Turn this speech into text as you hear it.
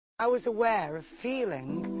I was aware of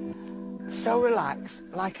feeling so relaxed,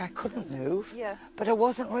 like I couldn't move, but I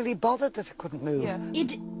wasn't really bothered that I couldn't move.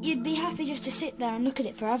 You'd be happy just to sit there and look at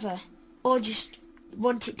it forever, or just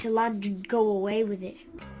want it to land and go away with it.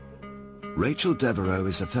 Rachel Devereux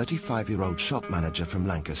is a 35-year-old shop manager from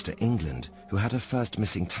Lancaster, England, who had her first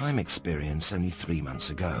missing time experience only 3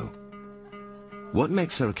 months ago. What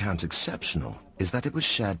makes her account exceptional is that it was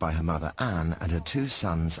shared by her mother Anne and her 2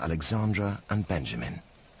 sons Alexandra and Benjamin.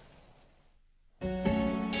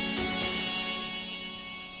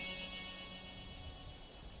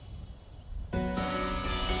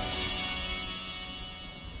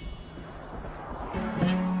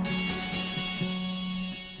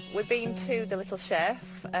 We've been to the Little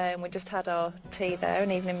Chef and we just had our tea there, an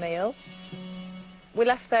evening meal. We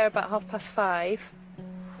left there about 5:30.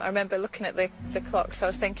 I remember looking at the clock, so I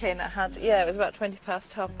was thinking it was about 20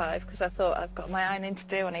 past 5:30 because I thought I've got my ironing to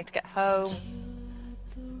do, I need to get home.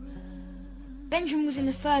 Benjamin was in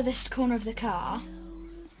the furthest corner of the car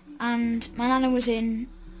and my nana was in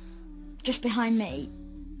just behind me.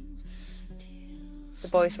 The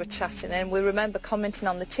boys were chatting and we remember commenting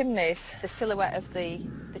on the chimneys. The silhouette of the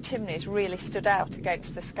chimneys really stood out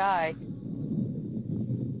against the sky.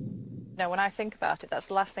 You know, when I think about it, that's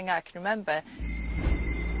the last thing I can remember.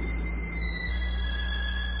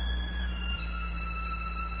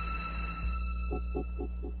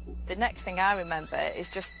 The next thing I remember is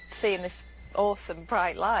just seeing this awesome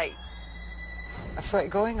bright light. I saw it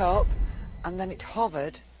going up and then it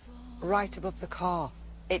hovered right above the car.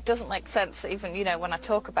 It doesn't make sense even, you know, when I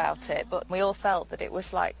talk about it, but we all felt that it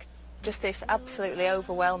was like just this absolutely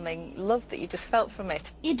overwhelming love that you just felt from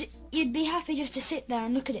it. You'd be happy just to sit there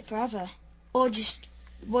and look at it forever, or just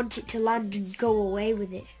want it to land and go away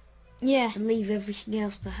with it. Yeah, and leave everything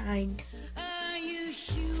else behind.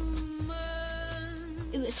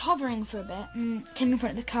 It was hovering for a bit and came in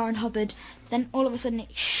front of the car and hovered, then all of a sudden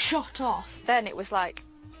it shot off. Then it was like,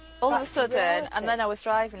 all of a sudden, and then I was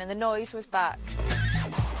driving and the noise was back.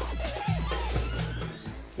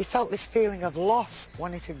 You felt this feeling of loss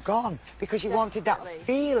when it had gone, because you wanted that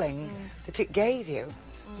feeling that it gave you.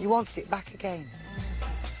 You wanted it back again.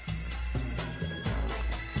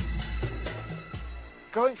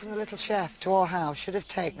 Going from the Little Chef to our house should have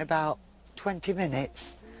taken about 20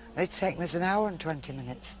 minutes, and it's taken us 1 hour and 20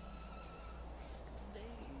 minutes.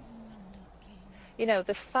 You know,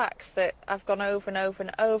 there's facts that I've gone over and over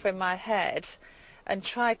and over in my head and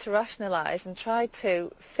tried to rationalise and tried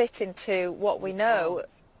to fit into what we know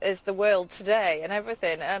as the world today and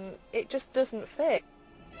everything, and it just doesn't fit.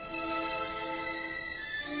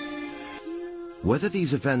 Whether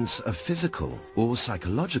these events are physical or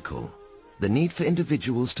psychological, the need for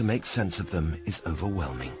individuals to make sense of them is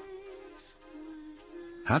overwhelming.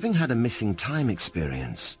 Having had a missing time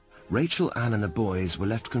experience, Rachel, Anne and the boys were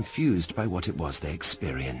left confused by what it was they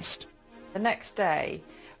experienced. The next day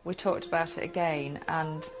we talked about it again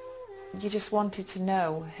and you just wanted to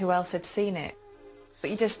know who else had seen it, but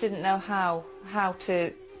you just didn't know how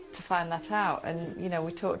to find that out. And you know,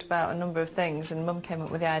 we talked about a number of things and Mum came up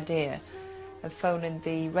with the idea of phoning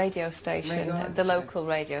the radio station, the local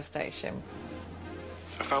radio station.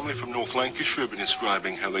 A family from North Lancashire have been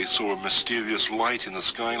describing how they saw a mysterious light in the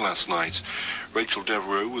sky last night. Rachel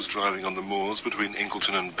Devereux was driving on the moors between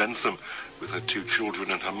Ingleton and Bentham with her 2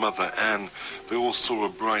 children and her mother Anne. They all saw a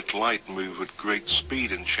bright light move at great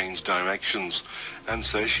speed and change directions. Anne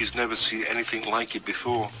says she's never seen anything like it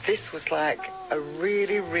before. This was like a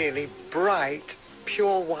really, really bright,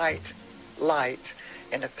 pure white light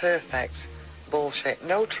in a perfect ball shape.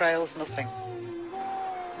 No trails, nothing.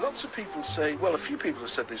 Lots of people say, well, a few people have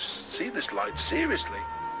said they've seen this light seriously.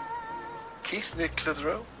 Keith near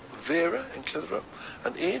Clitheroe, Vera in Clitheroe,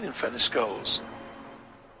 and Ian in Fenniscoles.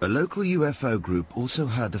 A local UFO group also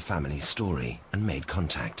heard the family's story and made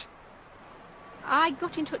contact. I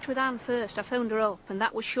got in touch with Anne first. I phoned her up, and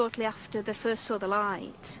that was shortly after they first saw the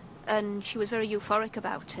light. And she was very euphoric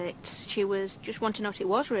about it. She was just wanting to know what it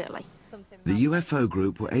was, really. The UFO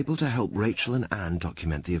group were able to help Rachel and Anne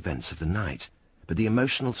document the events of the night, but the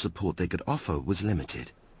emotional support they could offer was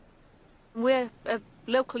limited. We're a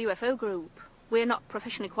local UFO group. We're not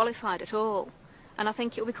professionally qualified at all. And I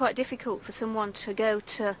think it would be quite difficult for someone to go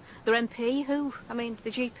to their MP,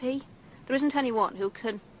 the GP. There isn't anyone who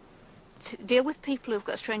can deal with people who've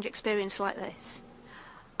got a strange experience like this.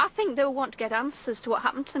 I think they will want to get answers to what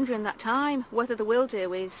happened to them during that time. Whether they will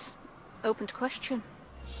do is open to question.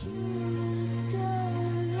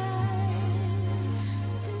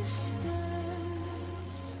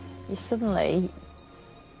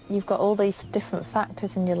 You've got all these different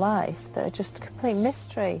factors in your life that are just a complete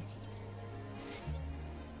mystery.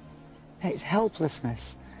 It's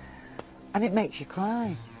helplessness. And it makes you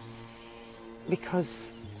cry,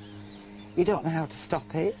 because you don't know how to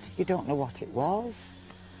stop it, you don't know what it was.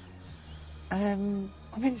 I mean,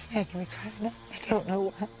 it's making me cry now. I don't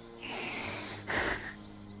know why.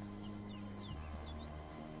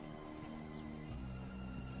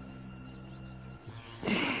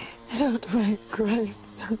 I don't know why I'm crying.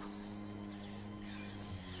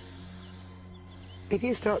 If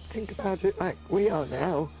you start to think about it like we are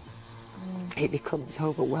now, it becomes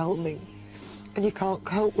overwhelming and you can't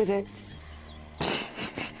cope with it.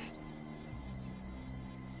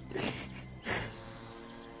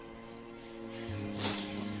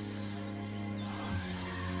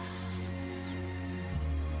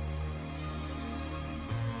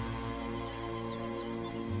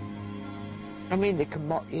 I mean, they can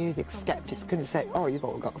mock you, the skeptics can say, oh, you've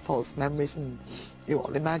all got false memories and you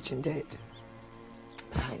all imagined it.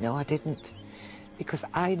 But I know I didn't, because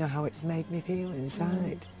I know how it's made me feel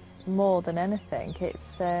inside. More than anything,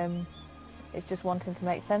 it's just wanting to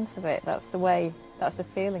make sense of it. That's the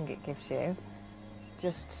feeling it gives you.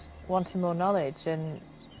 Just wanting more knowledge and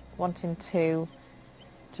wanting to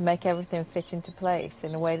make everything fit into place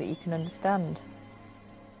in a way that you can understand.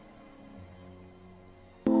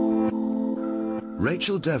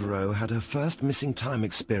 Rachel Devereux had her first missing time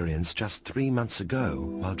experience just 3 months ago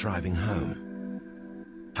while driving home.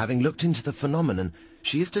 Having looked into the phenomenon,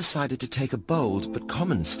 she has decided to take a bold but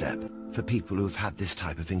common step for people who have had this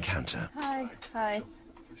type of encounter. Hi. Hi.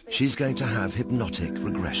 She's going to have hypnotic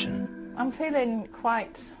regression. I'm feeling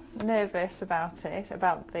quite nervous about it,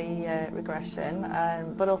 about the regression,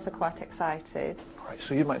 but also quite excited. Right,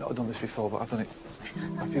 so you might not have done this before, but I've done it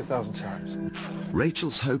a few thousand times.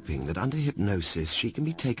 Rachel's hoping that under hypnosis she can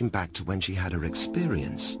be taken back to when she had her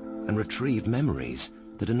experience and retrieve memories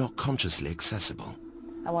that are not consciously accessible.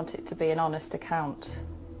 I want it to be an honest account,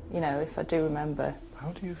 you know, if I do remember.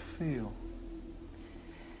 How do you feel?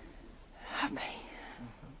 Happy.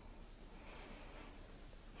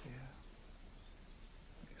 Yeah.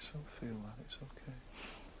 You so feel that, it's okay.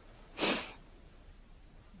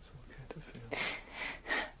 It's okay to feel.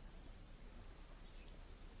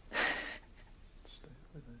 Stay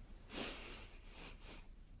with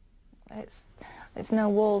it. It's no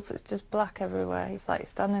walls, it's just black everywhere. It's like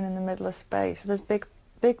standing in the middle of space. There's big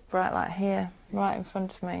bright light here, right in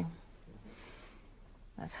front of me.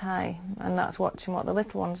 That's high, and that's watching what the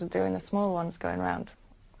little ones are doing, the small ones going around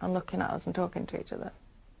and looking at us and talking to each other.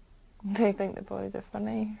 They think the boys are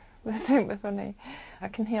funny. They think they're funny. I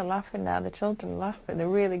can hear laughing now, the children laughing, they're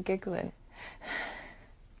really giggling.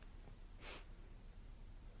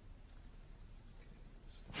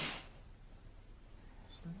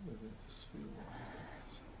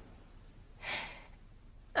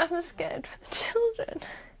 I'm scared for the children.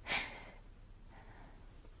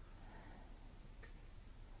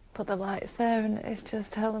 But the light's there and it's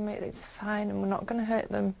just telling me it's fine and we're not going to hurt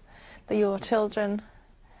them. They're your children.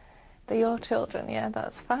 They're your children, yeah,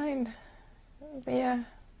 that's fine. Yeah.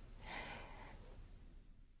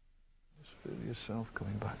 Just feel yourself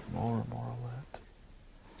coming back more and more alert.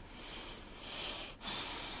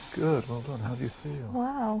 Good, well done. How do you feel?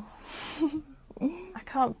 Wow. I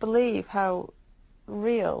can't believe how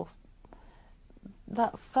real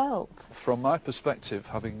that felt. From my perspective,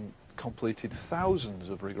 having completed thousands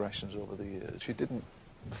of regressions over the years, she didn't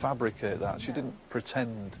fabricate that. She didn't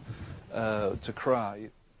pretend to cry.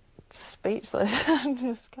 Speechless. I'm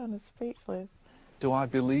just kind of speechless. Do I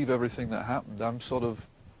believe everything that happened? I'm sort of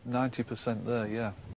 90% there, yeah.